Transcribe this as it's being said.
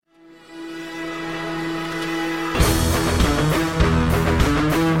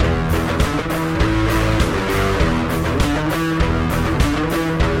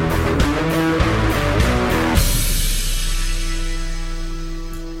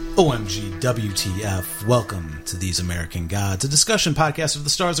OMG WTF, welcome to These American Gods, a discussion podcast of the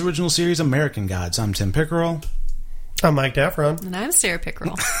Star's original series, American Gods. I'm Tim Pickerel. I'm Mike Daffron. And I'm Sarah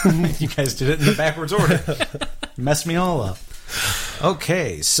Pickerel. You guys did it in the backwards order. Messed me all up.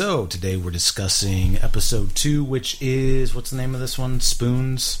 Okay, so today we're discussing episode 2, which is, what's the name of this one?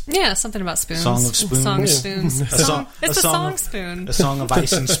 Spoons? Yeah, something about spoons. Song of Spoons? Song of Spoons. It's a song spoon. A song of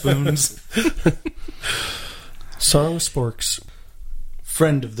ice and spoons. Song of sporks.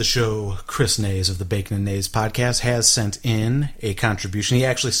 Friend of the show, Chris Nays of the Bacon and Nays podcast, has sent in a contribution. He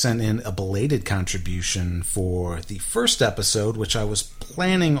actually sent in a belated contribution for the first episode, which I was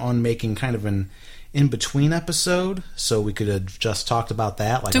planning on making kind of an in-between episode, so we could have just talked about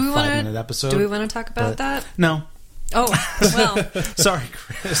that, like a 5-minute episode. Do we want to talk about that? No. Oh, well. Sorry,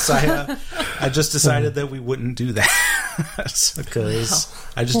 Chris. I just decided that we wouldn't do that because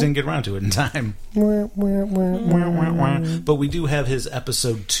I just didn't get around to it in time. But we do have his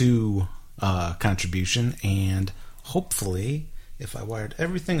episode 2 contribution, and hopefully, if I wired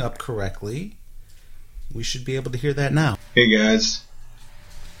everything up correctly, we should be able to hear that now. Hey guys,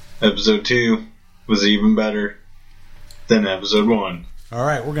 episode 2 was even better than episode 1. All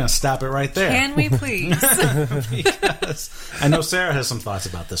right, we're going to stop it right there. Can we please? Because I know Sarah has some thoughts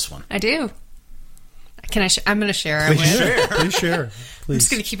about this one. I do. Can I? I'm going to share. Please share. Please share. I'm just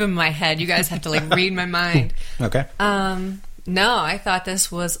going to keep them in my head. You guys have to read my mind. Okay. No, I thought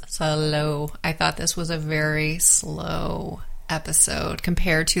this was slow. I thought this was a very slow episode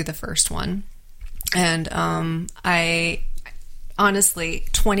compared to the first one. And I honestly,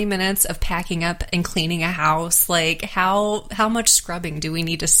 20 minutes of packing up and cleaning a house, how much scrubbing do we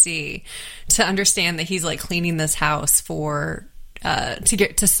need to see to understand that he's cleaning this house for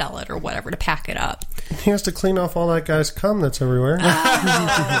to sell it or whatever, to pack it up? He has to clean off all that guy's cum that's everywhere.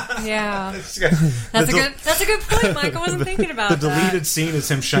 Yeah. That's a good point, Mike. I wasn't thinking about that. The deleted scene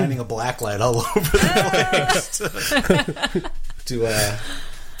is him shining a black light all over the place.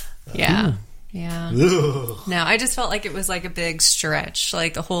 Yeah. Yeah. Ugh. No, I just felt like it was a big stretch.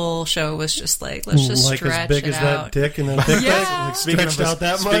 The whole show was just let's just stretch it out. As big as that dick and that dick stretched out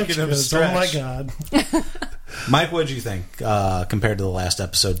that much. Speaking of stretch. Oh my God. Mike, what did you think compared to the last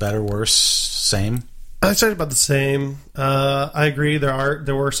episode? Better, worse, same? I'd say about the same. I agree.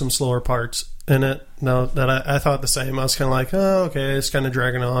 There were some slower parts in it. No, that I thought the same. I was kind of like, oh, okay, it's kind of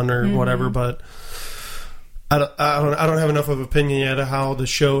dragging on or whatever. But I don't have enough of an opinion yet of how the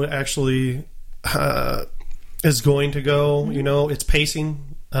show actually is going to go. Its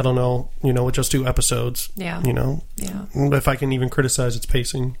pacing. I don't know. With just 2 episodes. Yeah. Yeah. If I can even criticize its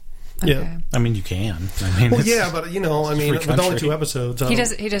pacing. Okay. Yeah. I mean, you can. Well, yeah, but with only 2 episodes, he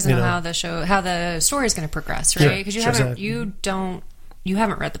doesn't know how the story is going to progress, right? Because you haven't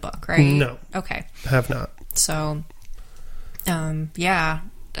read the book, right? No. Okay. I have not. So, yeah.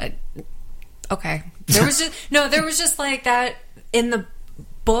 Okay. There was just that in the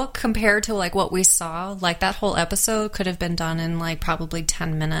book compared to what we saw. That whole episode could have been done in probably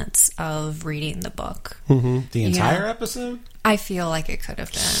 10 minutes of reading the book. Mm-hmm. The entire episode? I feel like it could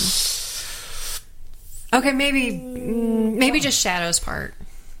have been. Okay, maybe just Shadow's part.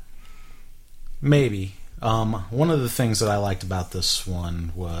 Maybe. One of the things that I liked about this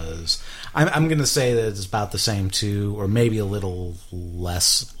one was I'm going to say that it's about the same too, or maybe a little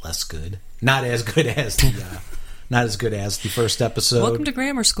less good. Not as good as the first episode. Welcome to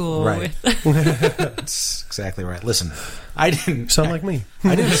grammar school. Right. That's exactly right. Listen, I didn't sound like me.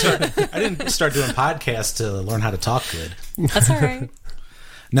 I didn't start doing podcasts to learn how to talk good. That's all right.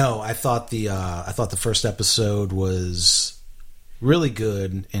 No, I thought the first episode was really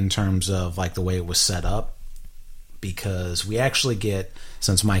good in terms of the way it was set up, because we actually get,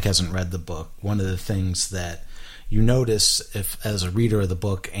 since Mike hasn't read the book, one of the things that you notice if as a reader of the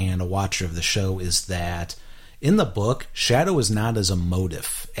book and a watcher of the show is that in the book, Shadow is not as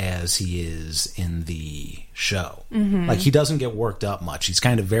emotive as he is in the show. Mm-hmm. He doesn't get worked up much. He's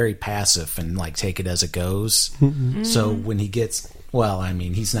kind of very passive and take it as it goes. Mm-hmm. So when he gets,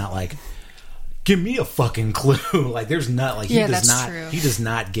 he's not give me a fucking clue. There's not he does not true. He does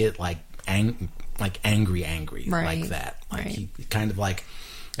not get angry right. like that. Right. He kind of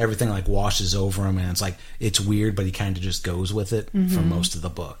everything washes over him, and it's it's weird, but he kind of just goes with it for most of the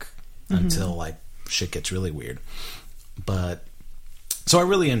book until shit gets really weird. But so I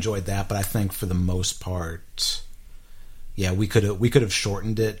really enjoyed that, but I think for the most part, yeah, we could have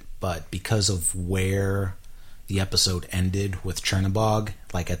shortened it, but because of where the episode ended with Chernobog,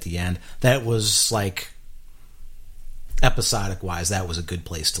 at the end, that was episodic wise, that was a good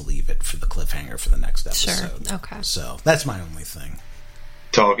place to leave it for the cliffhanger for the next episode. Sure. Okay. So that's my only thing.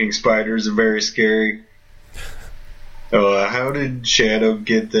 Talking spiders are very scary. How did Shadow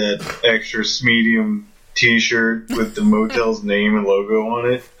get that extra medium T-shirt with the motel's name and logo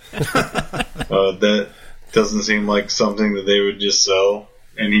on it? That doesn't seem like something that they would just sell,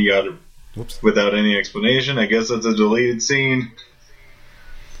 and he got it without any explanation. I guess that's a deleted scene.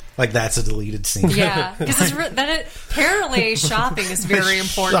 Like, that's a deleted scene. Yeah, because apparently shopping is very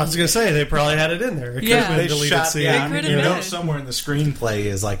important. I was going to say, they probably had it in there. It could have been a deleted scene. Yeah, It you know, somewhere in the screenplay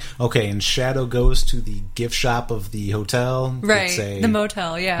is like, okay, and Shadow goes to the gift shop of the hotel. Right, the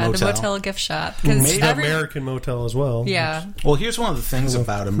motel, the motel gift shop. Maybe American motel as well. Yeah. Well, here's one of the things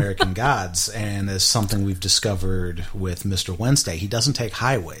about American Gods, and as something we've discovered with Mr. Wednesday, he doesn't take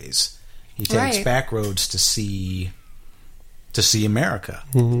highways. He takes back roads to see America.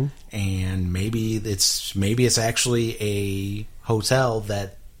 Mm-hmm. And maybe it's actually a hotel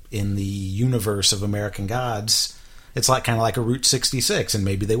that in the universe of American Gods, it's like kind of like a Route 66, and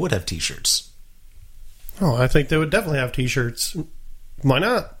maybe they would have T-shirts. Oh, I think they would definitely have T-shirts. Why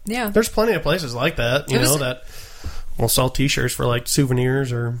not? Yeah. There's plenty of places like that, that will sell T-shirts for like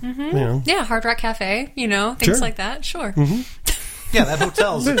souvenirs or, Yeah, Hard Rock Cafe, things like that. Sure. Mm-hmm. Yeah, that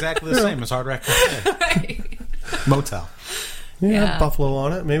hotel is exactly the same as Hard Rock Cafe. Right. Motel. Yeah, buffalo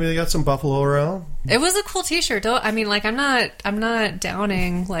on it. Maybe they got some buffalo around. It was a cool T-shirt. I'm not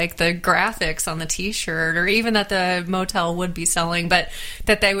downing like the graphics on the T-shirt or even that the motel would be selling, but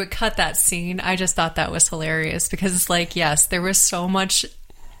that they would cut that scene. I just thought that was hilarious because it's like, yes, there was so much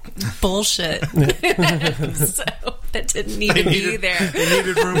bullshit so that didn't need to be there. They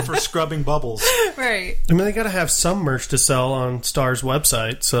needed room for scrubbing bubbles. Right. I mean, they got to have some merch to sell on Star's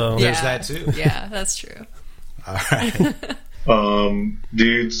website, so There's that too. Yeah, that's true. All right.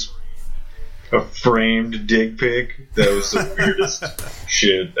 Dudes, a framed dick pic. That was the weirdest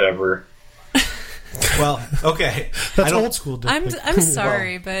shit ever. Well, okay. That's old school dick pic. I'm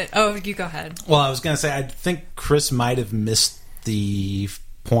sorry, but you go ahead. Well, I was going to say, I think Chris might have missed the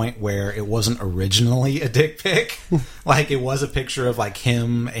point where it wasn't originally a dick pic. Like, it was a picture of like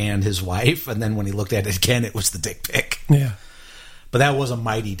him and his wife, and then when he looked at it again, it was the dick pic. Yeah. But that was a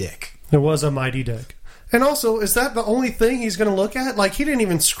mighty dick. It was a mighty dick. And also, is that the only thing he's going to look at? Like, he didn't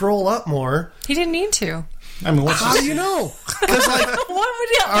even scroll up more. He didn't need to. I mean, how do you know? Because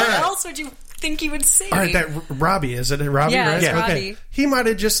what else would you think he would see? All right, that Robbie, is it Robbie? Yeah, right? it's Robbie. Okay. He might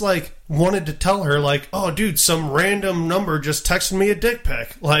have just like wanted to tell her, like, "Oh, dude, some random number just texted me a dick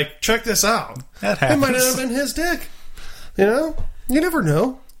pic. Like, check this out." That happens. It might have been his dick. You never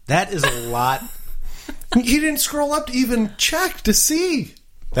know. That is a lot. He didn't scroll up to even check to see.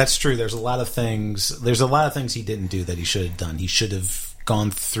 That's true. There's a lot of things he didn't do that he should have done. He should have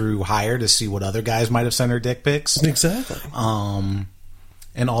gone through higher to see what other guys might have sent her dick pics. Exactly.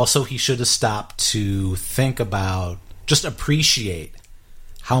 And also he should have stopped to think about, just appreciate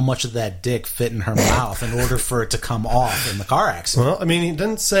how much of that dick fit in her mouth in order for it to come off in the car accident. Well, I mean, he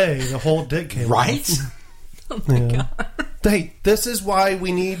didn't say the whole dick came right? off. Oh my God. Hey, this is why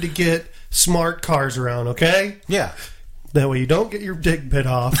we need to get smart cars around, okay? Yeah. That way you don't get your dick bit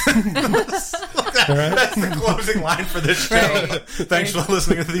off. That's the closing line for this show. Right. Thanks for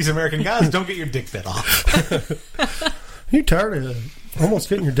listening to These American Gods. Don't get your dick bit off. You tired of almost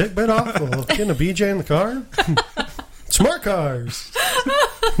getting your dick bit off while getting a BJ in the car? Smart cars.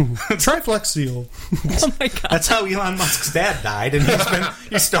 Triflex seal. Oh my God. That's how Elon Musk's dad died, and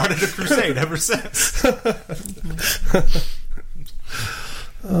he started a crusade ever since.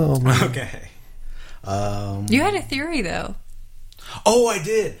 Oh, man. Okay. You had a theory, though. Oh, I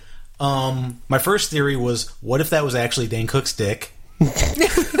did. My first theory was, what if that was actually Dane Cook's dick? I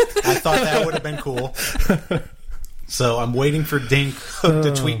thought that would have been cool. So I'm waiting for Dane Cook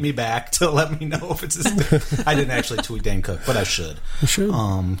to tweet me back to let me know if it's his dick. I didn't actually tweet Dane Cook, but I should. You should.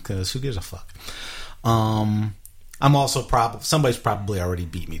 Because who gives a fuck? I'm also somebody's probably already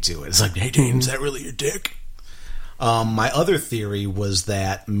beat me to it. It's like, hey, Dane, is that really your dick? My other theory was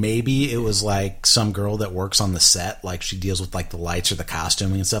that maybe it was like some girl that works on the set, like she deals with like the lights or the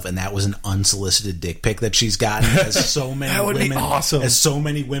costuming and stuff, and that was an unsolicited dick pic that she's gotten, as so many that would women, be awesome. as so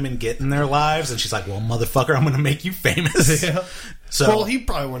many women get in their lives, and she's like, "Well, motherfucker, I'm going to make you famous." Yeah. So, well, he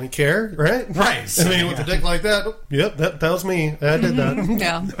probably wouldn't care, right? Right. I mean, with a dick like that, yep, that was me. I did that.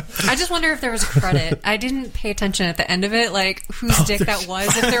 Yeah. I just wonder if there was a credit. I didn't pay attention at the end of it, like whose dick that was.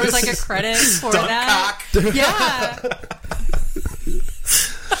 If there was like a credit for that. Cock. Yeah.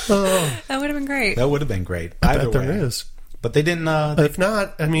 That would have been great. That would have been great. I Either bet there way. is. But they didn't. If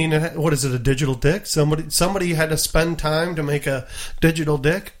not, I mean, what is it? A digital dick? Somebody had to spend time to make a digital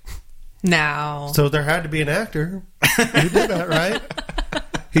dick. No. So there had to be an actor who did that, right?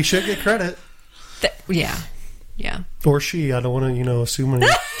 He should get credit. Yeah. Yeah. Or she. I don't want to, assume any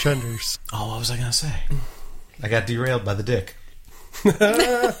genders. Oh, what was I going to say? I got derailed by the dick.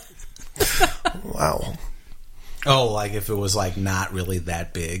 Wow. Oh, like if it was like not really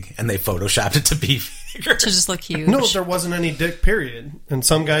that big and they photoshopped it to be bigger. To just look huge. No, there wasn't any dick, period. And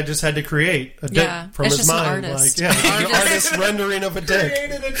some guy just had to create a dick from it's his just an mind. artist. Like, an artist rendering of a dick.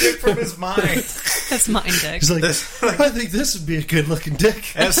 Created a dick from his mind. That's mine dick. He's like, I think this would be a good looking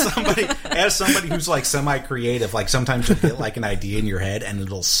dick. As somebody who's like semi-creative, like sometimes you'll get like an idea in your head and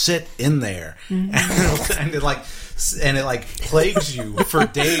it'll sit in there, and it like plagues you for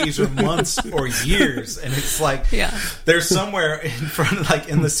days or months or years, and it's like there's somewhere in front of like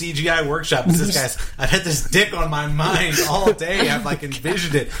in the CGI workshop. It's this guy's. I've had this dick on my mind all day. I've like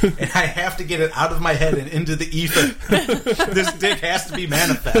envisioned it, and I have to get it out of my head and into the ether. This dick has to be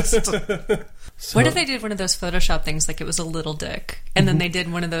manifest. What if they did one of those Photoshop things, like it was a little dick, and then they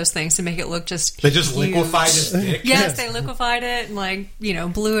did one of those things to make it look just They just huge. liquefied his dick. Yes, they liquefied it and like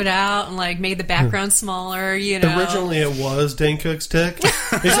blew it out and like made the background smaller. Originally, it was Dane Cook's dick.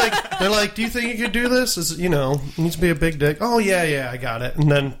 He's like, they're like, "Do you think you could do this? It needs to be a big dick." Oh yeah, I got it.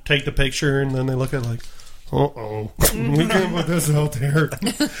 And then take the picture, and then they look at it like, we can't put this out there.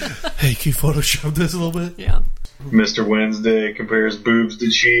 Hey, can you Photoshop this a little bit? Yeah. Mr. Wednesday compares boobs to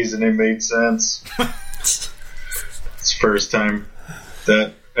cheese, and it made sense. It's the first time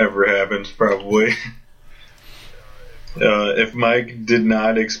that ever happened, probably. If Mike did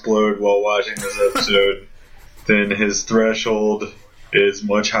not explode while watching this episode, then his threshold is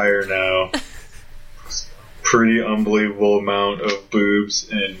much higher now. Pretty unbelievable amount of boobs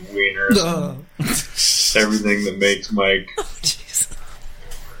and wieners. Everything that makes Mike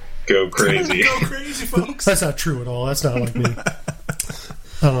go crazy. Go crazy, folks. That's not true at all. That's not like me. I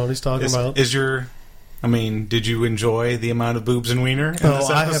don't know what he's talking about. Did you enjoy the amount of boobs and wiener in this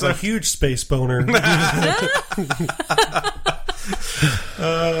episode? I have a huge space boner.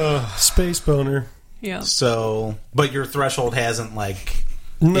 Space boner. Yeah. So, but your threshold hasn't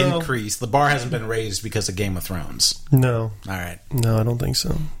increased. The bar hasn't been raised because of Game of Thrones. No. All right. No, I don't think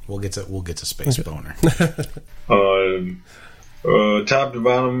so. We'll get to space boner. Top to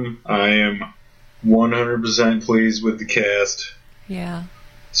bottom, I am 100% pleased with the cast. Yeah.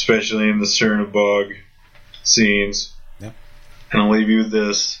 Especially in the Cernabog scenes. Yep. And I'll leave you with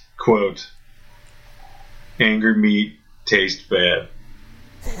this quote: "Angry meat tastes bad."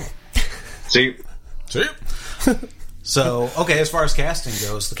 See? So, okay, as far as casting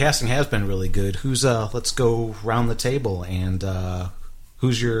goes, the casting has been really good. Let's go round the table, and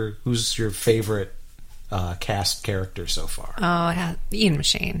who's your favorite cast character so far? Oh, Ian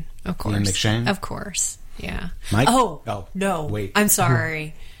McShane, of course. Ian McShane? Of course, yeah. Mike? Oh, no. Wait. I'm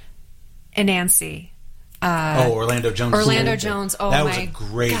sorry. And Nancy. Orlando Jones. Orlando Jones. Oh, that my was a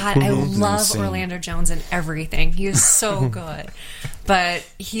great God. I love scene. Orlando Jones in everything. He is so good. But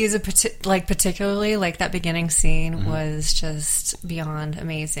he is particularly like that beginning scene was just beyond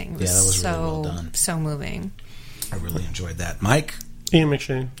amazing. It was that was so, really well done. So moving. I really enjoyed that. Mike? Ian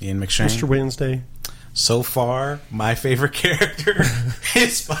McShane. Mr. Wednesday. So far, my favorite character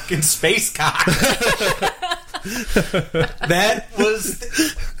is fucking Space Cock. That was...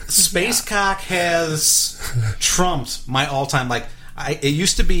 Space Cock has trumped my all-time... it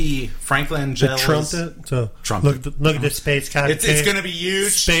used to be Frank Langella's... Trumped it? So, Trumped look at this Space Cock. It's going to be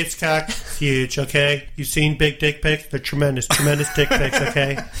huge. Space Cock, huge, okay? You've seen big dick pics? They're tremendous dick pics,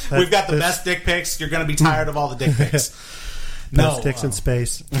 okay? We've got the best dick pics. You're going to be tired of all the dick pics. Best dicks in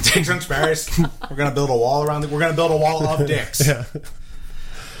space. Dicks in space. We're going to build a wall around it. We're going to build a wall of dicks. Yeah.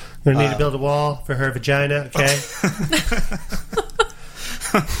 We're going to need to build a wall for her vagina, okay?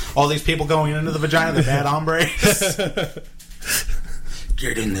 All these people going into the vagina, the bad hombres.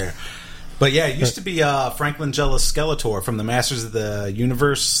 Get in there. But yeah, it used to be Frank Langella's Skeletor from the Masters of the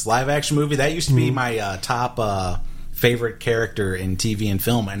Universe live-action movie. That used to be my top favorite character in TV and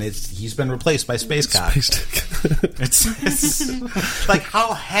film, and he's been replaced by Space Cock. It's like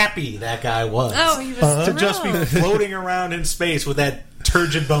how happy that guy was. Oh, he was to just be floating around in space with that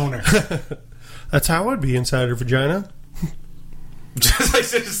turgid boner. That's how it would be inside her vagina.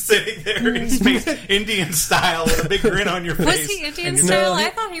 just sitting there in space, Indian style, with a big grin on your face. Was he Indian style? I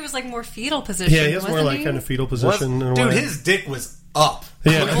thought he was like more fetal position. Yeah, he was more like kind of fetal position. Dude, his dick was up.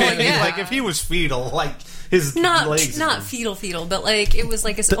 Yeah. Like if he was fetal, like his legs. Not fetal, but like it was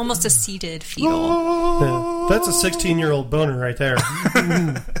like almost a seated fetal. Yeah. That's a 16-year-old boner right there.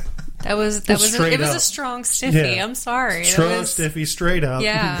 It was a strong stiffy. Yeah. I'm sorry. Strong stiffy, straight up.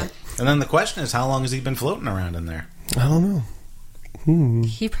 Yeah. And then the question is, how long has he been floating around in there? I don't know.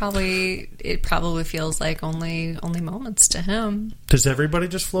 It probably feels like only moments to him. Does everybody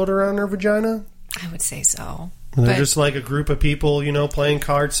just float around their vagina? I would say so. And they're But- just like a group of people, playing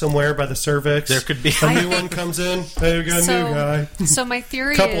cards somewhere by the cervix. There could be a new one comes in. Hey, we got a new guy. So my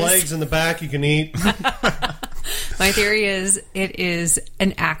theory Couple is eggs in the back you can eat. my theory is it is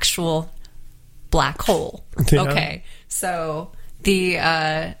an actual black hole. Yeah. Okay. So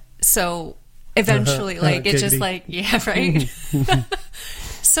so eventually like it's just Giggity. like right.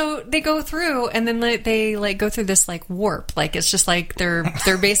 So they go through and then they go through this like warp. Like it's just like they're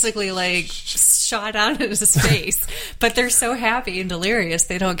basically like shot out into space, but they're so happy and delirious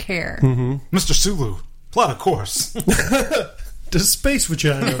they don't care. Mr. Sulu, plot a course. To space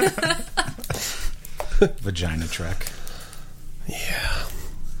vagina. Vagina Trek. Yeah.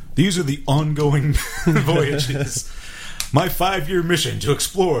 These are the ongoing voyages. My 5-year mission to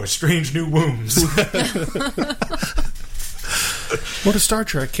explore strange new wombs. What if Star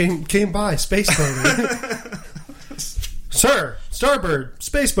Trek came by? Space boner. Sir, Starbird,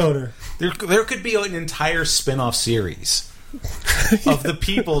 space boner. There could be an entire spin-off series of the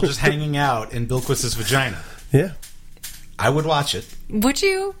people just hanging out in Bilquis's vagina. Yeah. I would watch it. Would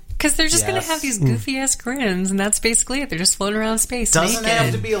you? Because they're just going to Yes. have these goofy ass grins, and that's basically it. They're just floating around space. Doesn't naked.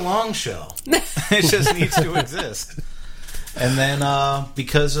 have to be a long show. It just needs to exist. And then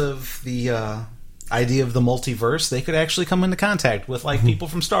because of the idea of the multiverse, they could actually come into contact with like people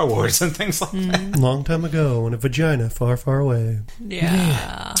from Star Wars and things like that. Long time ago in a vagina far, far away.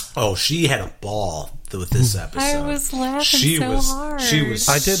 Yeah. Oh, she had a ball with this episode. I was laughing She so was, hard. She was.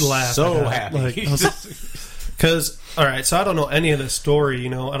 I did laugh So at that. happy. Like, I was- Because, all right, so I don't know any of this story,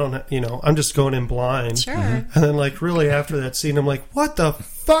 I don't, I'm just going in blind. Sure. And then, like, really after that scene, I'm like, what the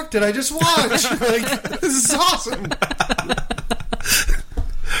fuck did I just watch? Like, this is awesome.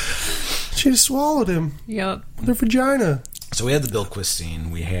 She just swallowed him Yep. with her vagina. So we had the Bilquist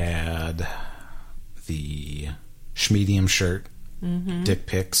scene. We had the Schmedium shirt, dick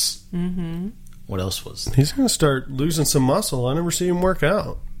pics. Mm-hmm. What else was there? He's going to start losing some muscle. I never see him work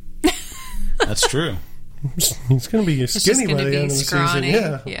out. That's true. He's going to be It's just skinny going by to the be end of the scrawny.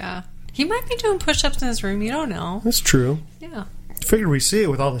 season. Yeah, Yeah. He might be doing push-ups in his room. You don't know. that's true. Yeah. Figured we see it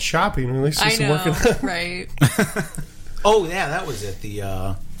with all the shopping. At least I he's know. working out. Right. Oh yeah, that was it.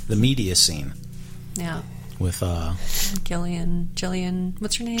 The media scene Yeah. with Jillian,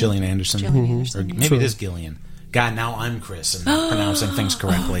 what's her name? Gillian Anderson. Gillian Anderson. Or maybe it is Gillian. God, now I'm Chris and not pronouncing things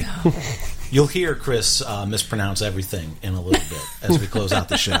correctly. You'll hear Chris mispronounce everything in a little bit as we close out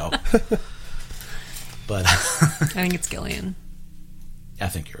the show. But I think it's Gillian. I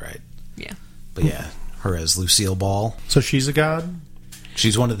think you're right. Yeah. But yeah, her as Lucille Ball. So she's a god?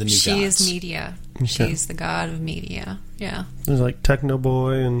 She's one of the new She gods. is media. She's the god of media. Yeah. There's like Techno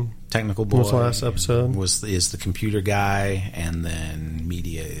Boy and Technical Boy What was the last episode? is the computer guy, and then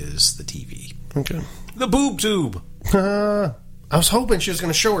media is the TV. okay. The boob tube. I was hoping she was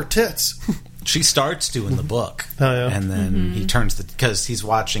going to show her tits. She starts to in the book. Oh, yeah. And then he turns because he's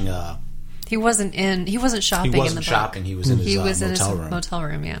watching He wasn't shopping he in wasn't the shopping, book. he was in his He was in his motel room. motel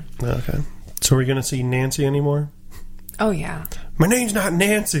room, yeah. Okay. So are we going to see Nancy anymore? Oh, yeah. My name's not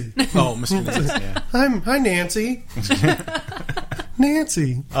Nancy. Oh, Mr. Nancy, yeah. Hi, Nancy.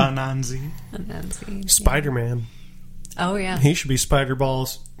 Nancy. Anansi. And Nancy. Spider-Man. Oh, yeah. He should be Spider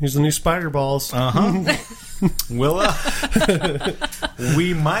Balls. He's the new Spider Balls. Willa.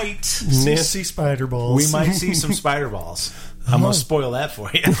 We might Nancy Spider Balls. we might see some spider balls. I'm gonna spoil that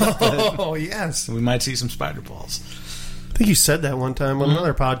for you. Oh, yes. We might see some spider balls. I think you said that one time on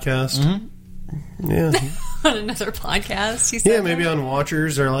another podcast. Yeah. On another podcast, he said Yeah, maybe that? on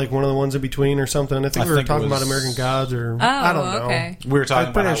Watchers or like one of the ones in between or something. I think I we were think it talking was- about American Gods or Oh, I don't know. okay. We were talking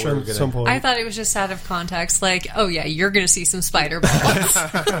I'm pretty about how sure we were at gonna, some point. I thought it was just out of context. Like, oh, yeah, you're going to see some spider balls.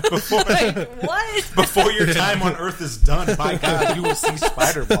 Like, what? before your time on Earth is done, by God, you will see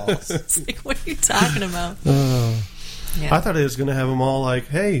spider balls. It's like, what are you talking about? I thought it was going to have them all like,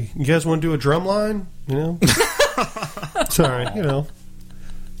 hey, you guys want to do a drum line? You know? Sorry, you know.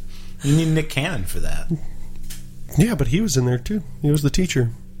 You need Nick Cannon for that. Yeah, but he was in there too. He was the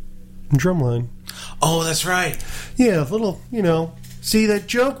teacher. Drumline. Oh, that's right. Yeah, a little, you know. See, that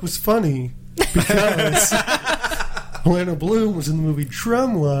joke was funny because Orlando Bloom was in the movie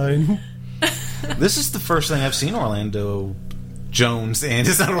Drumline. This is the first thing I've seen Orlando Jones, and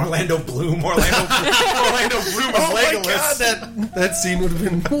it's not Orlando Bloom. Orlando Bloom is Legolas. that scene would have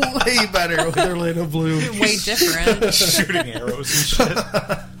been way better with Orlando Bloom. Way different. Shooting arrows and shit.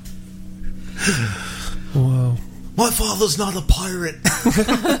 Wow. My father's not a pirate.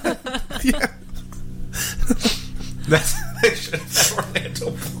 Yeah. They should have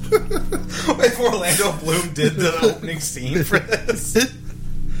Orlando Bloom. If Orlando Bloom did the opening scene for this.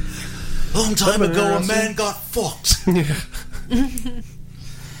 Long time That'd been ago, a interesting. man got fucked.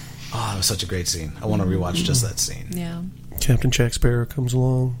 Oh, it was such a great scene. I want to rewatch just that scene. Yeah. Captain Jack Sparrow comes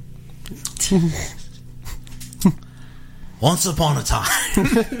along. Once upon a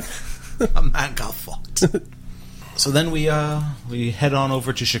time, a man got fucked. So then we head on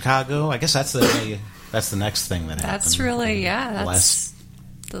over to Chicago. I guess that's the next thing that happened. That's really, The last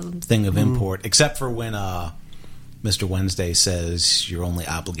the thing of import, except for when Mr. Wednesday says you're only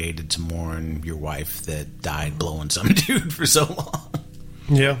obligated to mourn your wife that died blowing some dude for so long.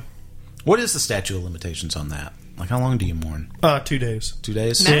 Yeah. What is the statute of limitations on that? Like, how long do you mourn? 2 days. 2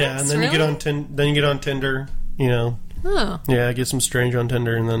 days? No. Yeah, and then you get on Tinder, you know. Oh. Yeah, get some strange on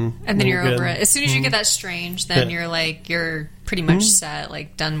Tinder, and then you're good. over it. As soon as you get that strange, then you're pretty much set,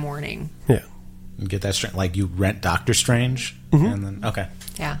 like done mourning. Yeah. You get that straight? Like, you rent Doctor Strange? And then, okay.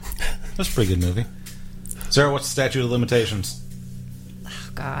 Yeah. That's a pretty good movie. Sarah, what's the statute of limitations? Oh,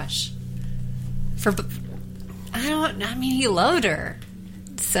 gosh. I mean, he loved her.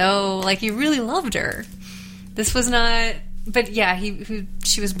 So, like, he really loved her. This was not... But, yeah,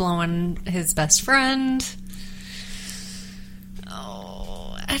 she was blowing his best friend.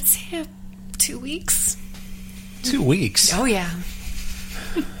 Oh, I'd say 2 weeks. 2 weeks? Oh, yeah.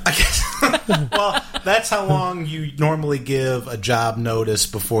 I guess. Well, that's how long you normally give a job notice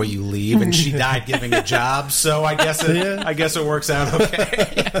before you leave, and she died giving a job, so I guess it works out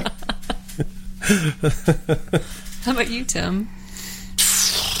okay. How about you, Tim?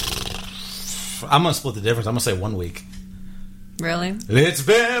 I'm going to split the difference. I'm going to say 1 week. Really? It's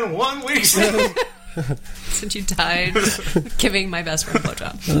been 1 week since... Since you died giving my best friend a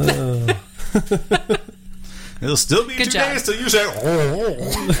blowjob. It'll still be Good 2 job. days till you say,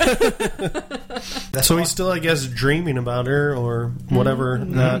 That's So he's still, I guess, dreaming about her or whatever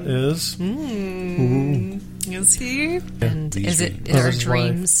that is. Is he? And These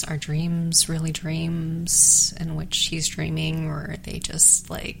dreams. are dreams really dreams in which he's dreaming, or are they just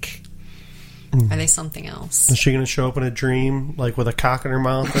like, are they something else? Is she going to show up in a dream, like with a cock in her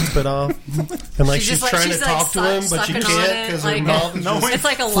mouth that's bit off? And like she's trying to talk to him, but she sucking can't on it, because like her mouth is just it's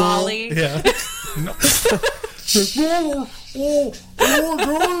like a full. lolly. Yeah.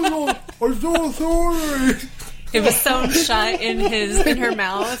 I'm so sorry. It was sewn shut in her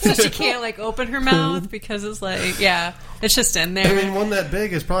mouth, so she can't like open her mouth because it's like, yeah, it's just in there. I mean, one that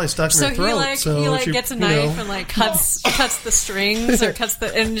big is probably stuck in So her throat. he gets a knife and like cuts the strings or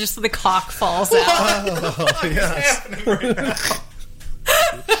and just the cock falls out. Oh, yes.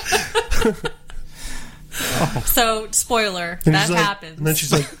 So spoiler, And that she's like- happens. And then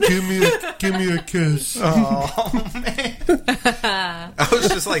she's like, give me a kiss. oh, man. I was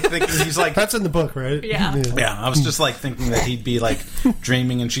just like thinking he's like... That's in the book, right? Yeah. Yeah, I was just like thinking that he'd be like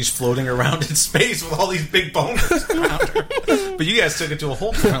dreaming and she's floating around in space with all these big boners around her. But you guys took it to a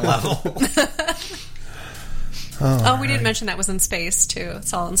whole different level. We didn't mention that was in space too.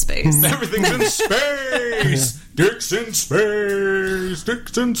 It's all in space. Everything's in space. Dick's in space.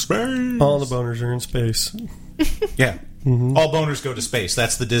 Dick's in space. All the boners are in space. Yeah. All boners go to space.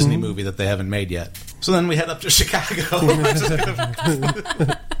 That's the Disney movie that they haven't made yet. So then we head up to Chicago.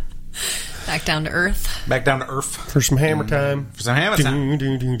 Back down to Earth. Back down to Earth For some hammer time. for some hammer time.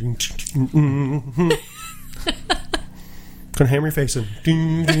 Gonna hammer your face in.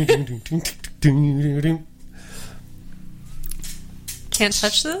 Can't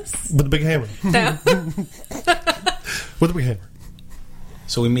touch this? With a big hammer. No. With a big hammer.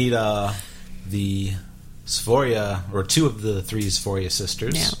 So we meet the Sphoria, or two of the three Sphoria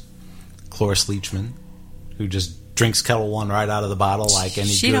sisters. Yeah. Cloris Leachman, who just drinks Kettle One right out of the bottle like any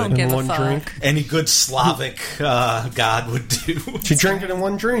She don't give a one fuck. drink. any good Slavic god would do. She drank it in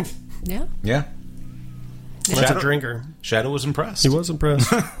one drink. Yeah. Yeah. That's Shadow- a drinker. Shadow was impressed. He was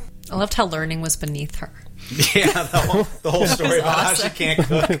impressed. I loved how learning was beneath her. Yeah, the whole story about how awesome. she can't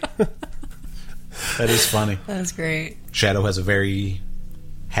cook. That is funny. That was great. Shadow has a very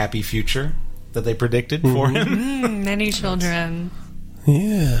happy future that they predicted for him. Many children.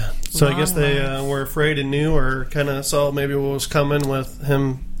 Yeah. So I Long guess they life. were afraid and knew, or kind of saw maybe what was coming with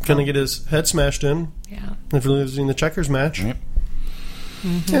him going to get his head smashed in Yeah. if losing the checkers match. Yep.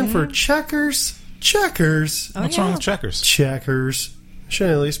 And for checkers. Oh, What's yeah. wrong with checkers? Checkers. Should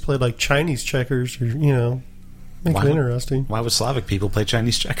have at least played like Chinese checkers, or make Why it would- interesting. Why would Slavic people play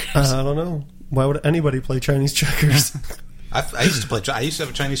Chinese checkers? I don't know. Why would anybody play Chinese checkers? I used to play. I used to have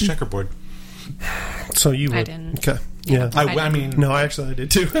a Chinese checkerboard. So you would. I didn't. Okay. Yeah. I mean, No, actually, I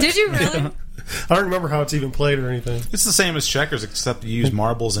did too. Did you really? I don't remember how it's even played or anything. it's the same as checkers, except you use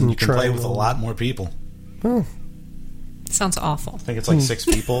marbles and you can play with a triangle. lot more people. Oh, Sounds awful. I think it's like 6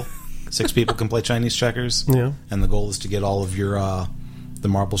 people. 6 people can play Chinese checkers, yeah. and the goal is to get all of your the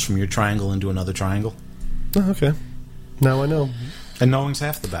marbles from your triangle into another triangle. Oh, okay. Now I know. And knowing's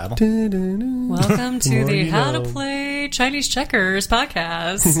half the battle. Welcome to More the you How know. to Play Chinese Checkers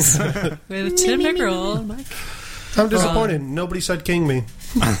podcast with Tim Pickerel. and Mike. I'm disappointed. Nobody said king me.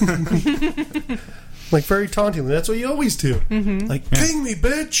 Like, very tauntingly. That's what you always do. Mm-hmm. Like, king me,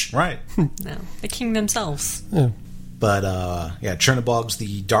 bitch! Right. No, the king themselves. Yeah. But, Chernobog's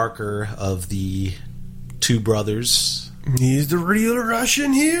the darker of the two brothers. He's the real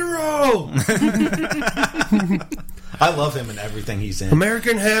Russian hero! I love him in everything he's in.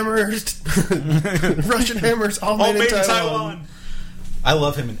 American hammers, Russian hammers, all made in Taiwan. I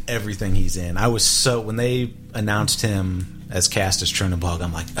love him in everything he's in. I was when they announced him as cast as Chernobog,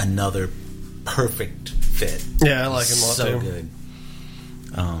 I'm like, another perfect fit. Yeah, I like him a lot, so too. good.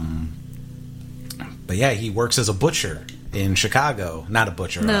 But yeah, he works as a butcher in Chicago. Not a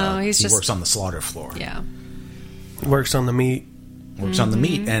butcher. No, he just works on the slaughter floor. Yeah. Works on the meat. Works on the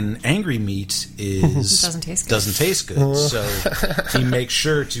meat, and angry meat is Doesn't taste good. Doesn't taste good. So he makes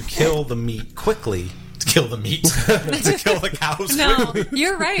sure to kill the meat quickly. To kill the meat. To kill the cows No, quickly.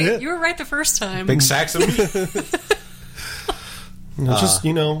 you're right. You were right the first time. Big sacks of meat. It's just,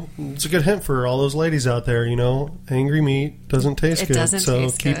 it's a good hint for all those ladies out there, Angry meat doesn't taste It good. doesn't so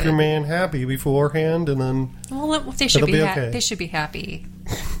taste keep good. your man happy beforehand, and then, Well, they should It'll be. be okay. They should be happy,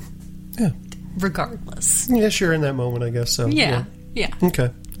 yeah. regardless. Yeah, sure, in that moment, I guess so. Yeah. Okay,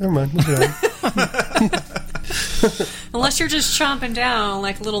 never mind. Moving on. Unless you're just chomping down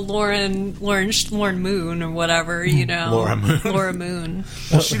like little Lauren Moon or whatever, Laura Moon. Laura Moon.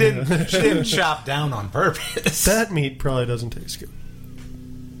 Well, she didn't chop down on purpose. That meat probably doesn't taste good.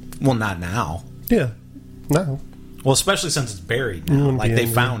 Well, not now. Yeah, no. Well, especially since it's buried You now. wouldn't Like, be they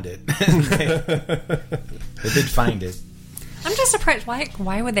angry. found it. They did find it. I'm just surprised.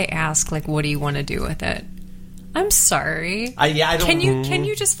 Why would they ask, like, what do you want to do with it? I'm sorry. I don't... Can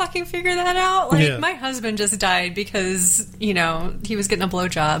you just fucking figure that out? Like, Yeah. my husband just died because, he was getting a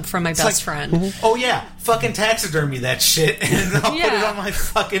blowjob from my best friend. Oh, yeah. Fucking taxidermy that shit, and I'll put it Yeah. on my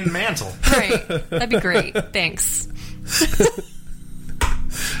fucking mantle. Right. That'd be great. Thanks.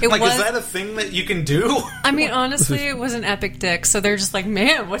 It Like, was, is that a thing that you can do? I mean, honestly, it was an epic dick, so they're just like,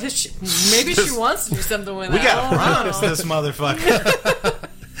 man, what is she... Maybe she wants to do something with We it. gotta I don't promise know. this motherfucker.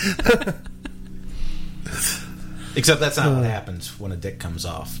 Except that's not what happens when a dick comes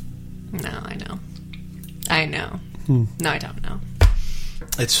off. No, I know. No, I don't know.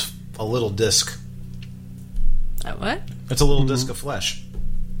 It's a little disc. What? It's a little disc of flesh.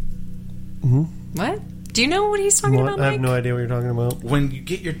 What? Do you know what he's talking about, I Mike? have no idea what you're talking about. When you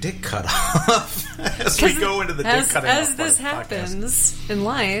get your dick cut off, as we go into the dick cutting off As this part of the podcast. happens in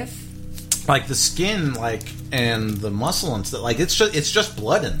life, like the skin, and the muscle and stuff, it's just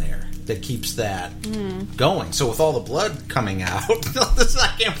blood in there that keeps that going. So with all the blood coming out,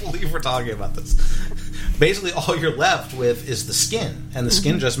 I can't believe we're talking about this. Basically, all you're left with is the skin, and the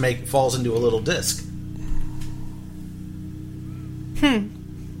skin just falls into a little disc.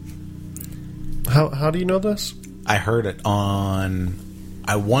 How do you know this? I heard it on,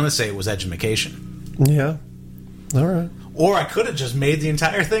 I want to say it was Edumacation. Yeah. All right. Or I could have just made the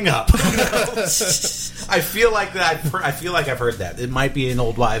entire thing up. I feel like that. I feel like I've heard that. It might be an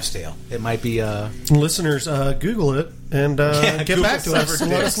old wives' tale. It might be. Listeners, Google it and get Google back to us severed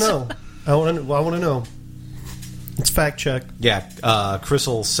and let us dicks. know. I want to know. It's fact check. Yeah, Chris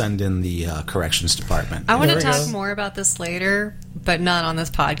will send in the corrections department. I want to There we talk go. more about this later, but not on this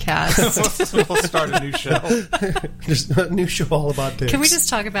podcast. We'll start a new show. Just a new show all about dicks. Can we just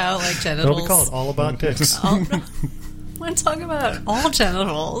talk about like genitals? It'll be called All About Dicks. I want to talk about all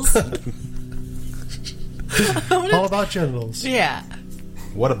genitals. All about genitals. Yeah.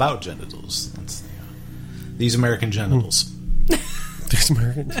 What about genitals? That's these American genitals. Dicks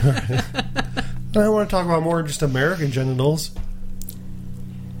American. All right. I want to talk about more than just American genitals.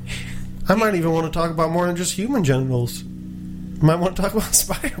 I might even want to talk about more than just human genitals. Might want to talk about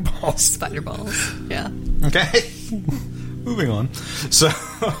spider balls. Spider balls. Yeah. Okay. Moving on. So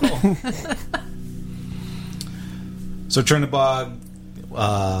Chernobog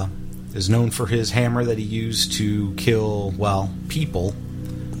is known for his hammer that he used to kill, people,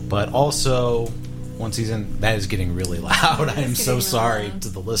 but also once he's in, that is getting really loud. I am so sorry to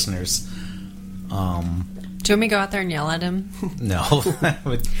the listeners. Do you want me to go out there and yell at him? No, that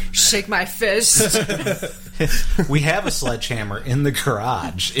would. Shake my fist. We have a sledgehammer in the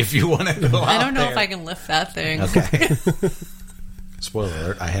garage. If you want to go out I don't know there. if I can lift that thing. Okay. Spoiler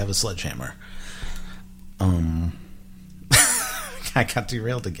alert, I have a sledgehammer. I got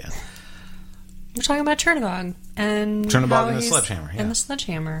derailed again. We're talking about Chernobog and Chernobog how and the he's- sledgehammer, yeah. And the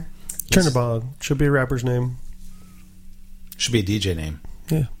sledgehammer. Chernobog should be a rapper's name. Should be a DJ name.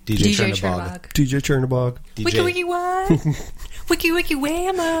 Yeah. DJ DJ Chernobog. Chernobog. DJ Chernobog. Wiki wiki what? Wiki wiki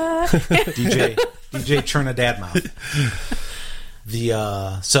whamma. DJ Chernadadmouth.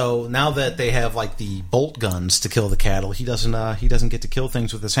 So now that they have like the bolt guns to kill the cattle, he doesn't get to kill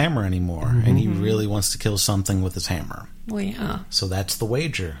things with his hammer anymore, and he really wants to kill something with his hammer. Well, yeah. So that's the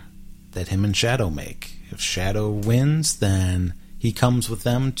wager that him and Shadow make. If Shadow wins, then he comes with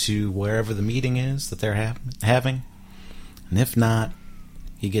them to wherever the meeting is that they're having, and if not,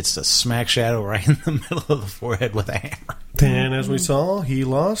 he gets to smack Shadow right in the middle of the forehead with a hammer. Then, as we saw, he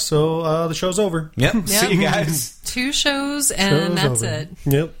lost, so the show's over. Yep. See you guys. 2 shows and Show's that's over. it.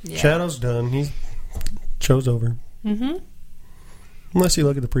 Yep. Yeah. Shadow's done. Show's over. Mm-hmm. Unless you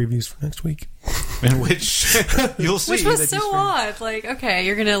look at the previews for next week. In which you'll see. Which was that so he's odd. Like, okay,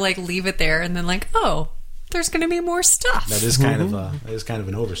 you're gonna like leave it there, and then like, oh, there's gonna be more stuff. That is kind of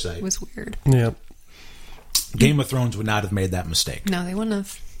an oversight. It was weird. Yep. Game of Thrones would not have made that mistake. No, they wouldn't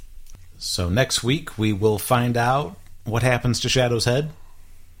have. So next week we will find out what happens to Shadow's head.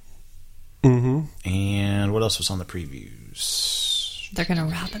 Mm-hmm. And what else was on the previews? They're gonna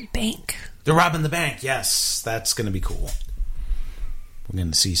rob a bank. They're robbing the bank. Yes, that's going to be cool. We're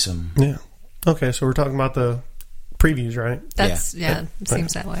going to see some. Yeah. Okay, so we're talking about the previews, right? That's it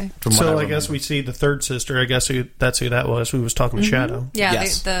seems that way. From what So I remember. guess we see the third sister. I guess that's who that was. Who was talking to Shadow? Yeah,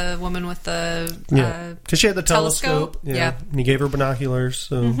 Yes. the woman with the Yeah, because she had the telescope. Yeah. And he gave her binoculars.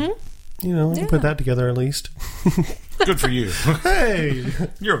 So you know, Yeah. put that together at least. Good for you. Hey,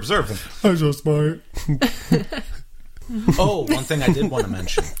 You're observant. I'm so smart. Oh, one thing I did want to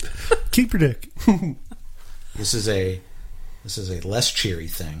mention. Keep your dick. This is a less cheery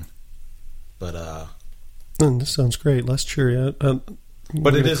thing, but This sounds great. Less cheery.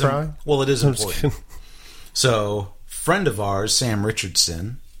 but it is cry. well, it is I'm just important. kidding. So, friend of ours, Sam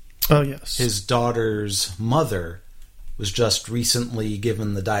Richardson, Oh yes. his daughter's mother was just recently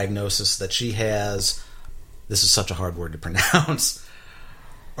given the diagnosis that she has, this is such a hard word to pronounce,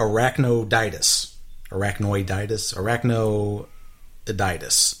 arachnoiditis,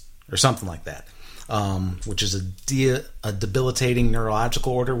 or something like that, which is a debilitating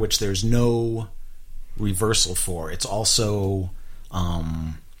neurological order which there's no reversal for. It's also,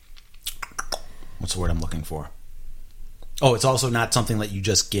 what's the word I'm looking for? Oh, it's also not something that you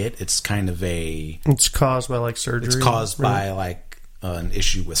just get. It's kind of It's caused by like surgery. it's caused right? by like an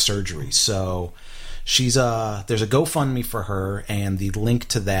issue with surgery. So she's there's a GoFundMe for her, and the link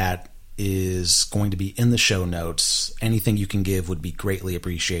to that is going to be in the show notes. Anything you can give would be greatly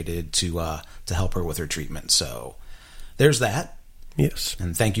appreciated to help her with her treatment. So there's that. Yes.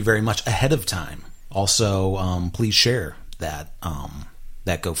 And thank you very much ahead of time. Also, please share that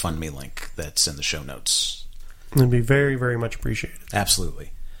GoFundMe link that's in the show notes. It'd be very, very much appreciated.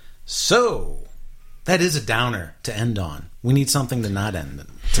 Absolutely. So that is a downer to end on. We need something to not end.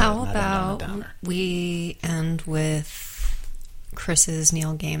 How not end on a about downer. we end with Chris's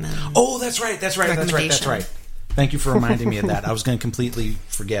Neil Gaiman? Oh, that's right. Recommendation. Thank you for reminding me of that. I was going to completely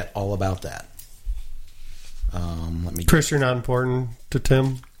forget all about that. Let me. Chris, you're not important to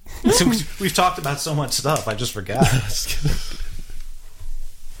Tim. So we've talked about so much stuff. I just forgot.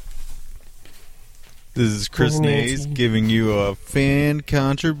 This is Chris Nays giving you a fan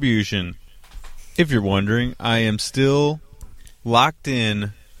contribution. If you're wondering, I am still locked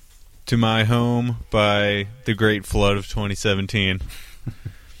in to my home by the Great Flood of 2017.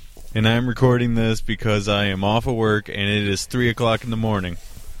 And I'm recording this because I am off of work and it is 3 o'clock in the morning.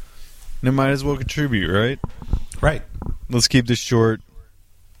 And I might as well contribute, right? Right. Let's keep this short.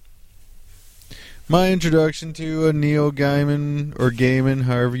 My introduction to Neil Gaiman, or Gaiman,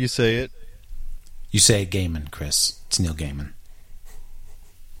 however you say it. You say Gaiman, Chris. It's Neil Gaiman.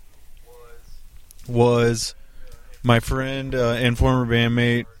 Was my friend and former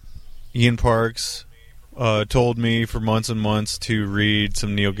bandmate Ian Parks told me for months and months to read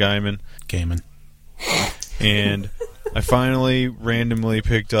some Neil Gaiman. Gaiman. And I finally randomly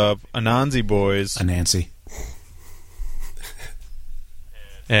picked up Anansi Boys Anansi.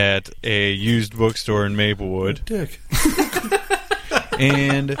 at a used bookstore in Maplewood. Dick.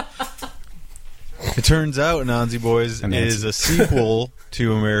 And it turns out Anansi Boys Anansi. is a sequel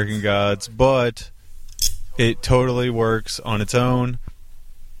to American Gods, but it totally works on its own.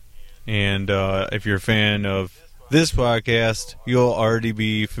 And if you're a fan of this podcast, you'll already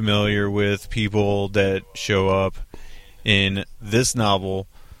be familiar with people that show up in this novel.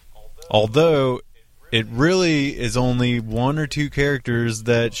 Although it really is only 1 or 2 characters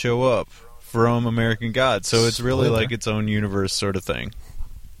that show up from American Gods. So it's really Spoiler. like its own universe sort of thing.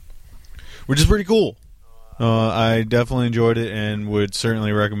 Which is pretty cool. I definitely enjoyed it and would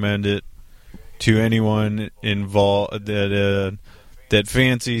certainly recommend it to anyone involved that that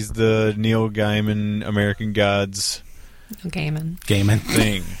fancies the Neil Gaiman American Gods Gaiman.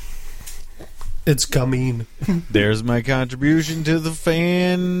 thing. It's coming. There's my contribution to the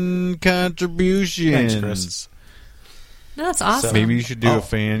fan contributions. Thanks, Chris. No, that's awesome. Maybe you should do a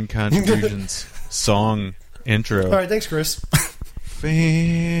fan contributions song intro. All right, thanks, Chris.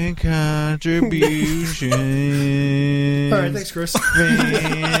 Fan contributions. All right, thanks, Chris.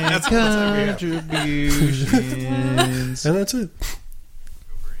 Fan contributions. And that's it.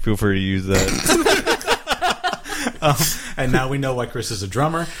 Feel free to use that. And now we know why Chris is a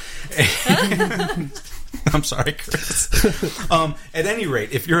drummer. I'm sorry, Chris. At any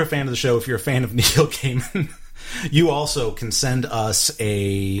rate, if you're a fan of the show, if you're a fan of Neil Gaiman, you also can send us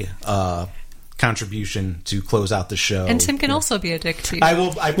a contribution to close out the show. And Tim can also be a dick to you. I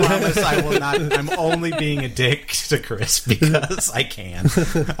promise I will not. I'm only being a dick to Chris because I can.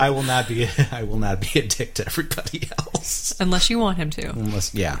 I will not be a dick to everybody else. Unless you want him to.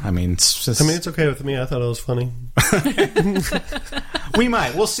 Unless, yeah, I mean, it's just, it's okay with me. I thought it was funny. we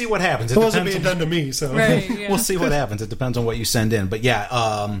might. We'll see what happens. It wasn't being done to me, so Right, yeah. We'll see what happens. It depends on what you send in. But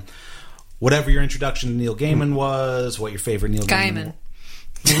yeah, whatever your introduction to Neil Gaiman was, what your favorite Neil Gaiman.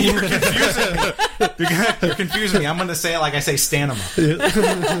 You're confusing me. You're confusing me. I'm going to say it like I say Stanima.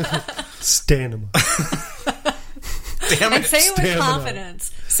 Stanima. Damn And it. say it with Stamina.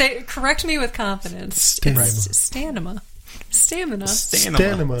 confidence. Correct me with confidence. Stamina. It's stamina. Stamina.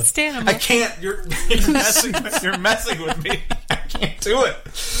 Stanima. Stamina. I can't. You're messing with me. I can't do it.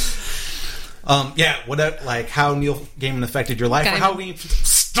 Yeah. What? Like how Neil Gaiman affected your life? Or how we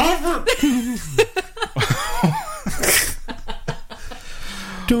stop it.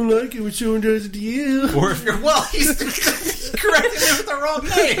 Don't like it when someone does it to you. Or if you're he's correcting me with the wrong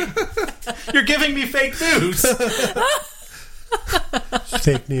name. You're giving me fake news.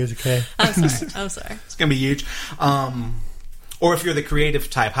 Fake news, okay? I'm sorry. It's gonna be huge. Or if you're the creative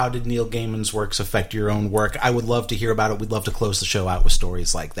type, how did Neil Gaiman's works affect your own work? I would love to hear about it. We'd love to close the show out with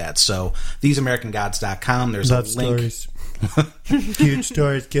stories like that. So, theseamericangods.com. There's Love a link. stories. Huge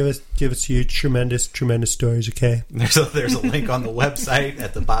stories. Give us huge, tremendous stories, okay? There's a link on the website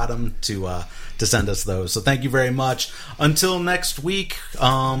at the bottom to send us those. So thank you very much. Until next week,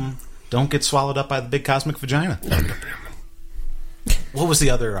 don't get swallowed up by the big cosmic vagina. What was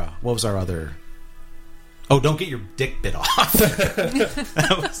the other? What was our other? Oh, don't get your dick bit off.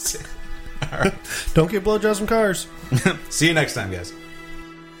 That was it. All right. Don't get blowjobs from cars. See you next time, guys.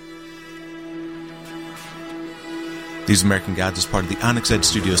 These American Gods is part of the Onyx Edge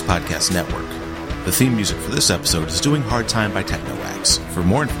Studios podcast network. The theme music for this episode is Doing Hard Time by Technoax. For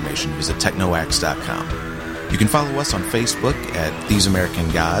more information, visit technoax.com. You can follow us on Facebook at These American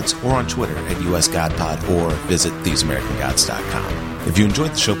Gods or on Twitter at USGodPod or visit TheseAmericanGods.com. If you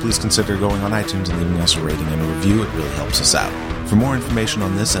enjoyed the show, please consider going on iTunes and leaving us a rating and a review. It really helps us out. For more information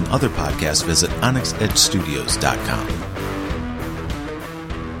on this and other podcasts, visit OnyxEdgeStudios.com.